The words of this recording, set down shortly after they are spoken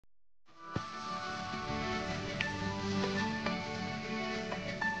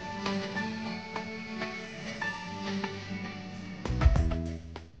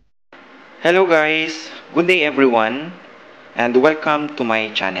Hello guys, good day everyone, and welcome to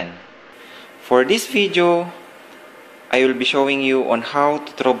my channel. For this video, I will be showing you on how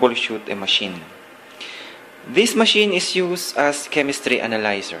to troubleshoot a machine. This machine is used as chemistry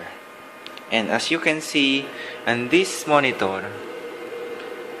analyzer, and as you can see on this monitor,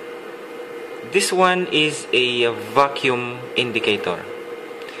 this one is a vacuum indicator.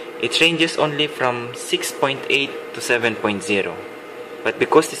 It ranges only from 6.8 to 7.0. But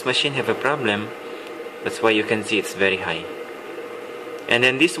because this machine have a problem, that's why you can see it's very high. And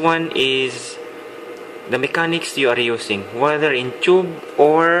then this one is the mechanics you are using, whether in tube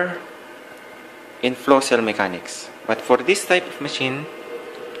or in flow cell mechanics. But for this type of machine,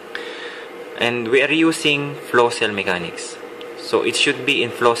 and we are using flow cell mechanics, so it should be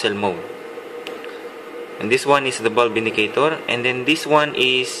in flow cell mode. And this one is the bulb indicator, and then this one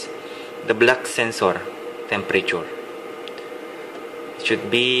is the black sensor temperature.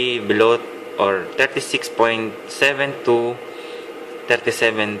 Should be below or 36.7 to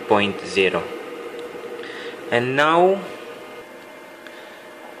 37.0. And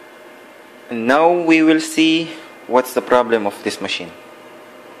now we will see what's the problem of this machine.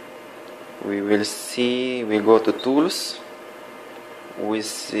 We will see, we go to tools, we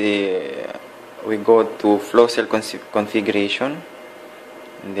go to flow cell configuration,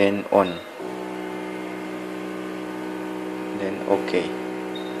 and then on. Then OK.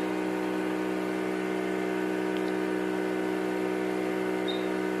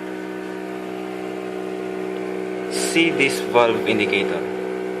 See this valve indicator,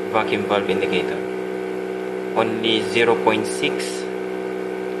 vacuum valve indicator, only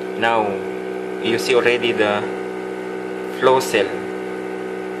 0.6. Now you see already the flow cell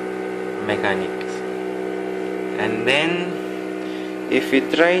mechanics. And then if you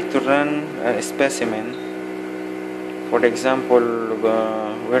try to run a specimen, for example,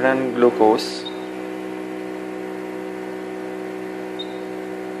 we run glucose.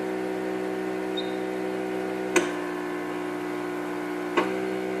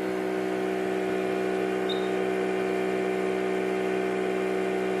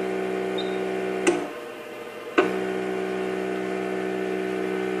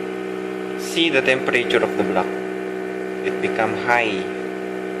 See the temperature of the block. It become high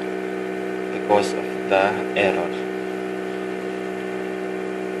because of the error.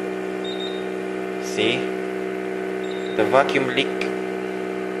 See the vacuum leak.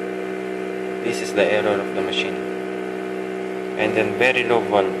 This is the error of the machine. And then very low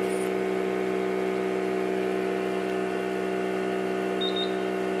valve.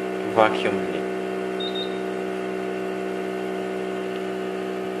 Vacuum leak.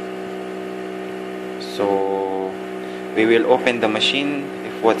 So we will open the machine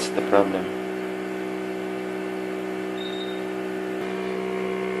if what's the problem.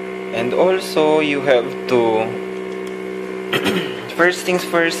 And also you have to first things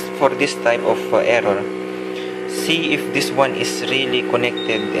first, for this type of error, see if this one is really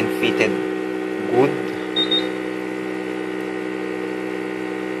connected and fitted good.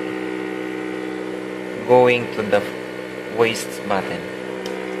 Going to the waste button,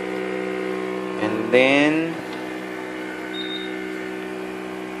 and then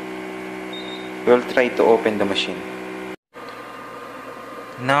we'll try to open the machine.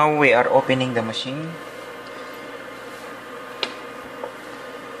 Now we are opening the machine.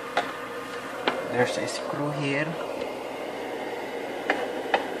 There's a screw here.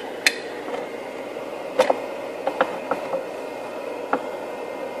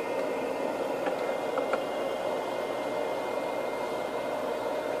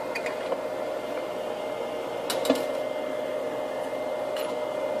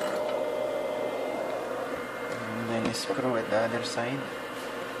 And then a screw at the other side.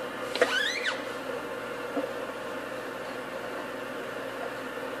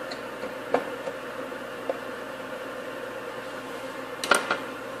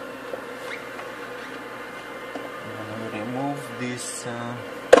 This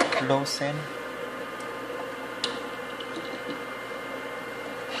flow cell, and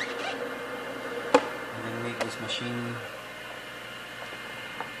then make this machine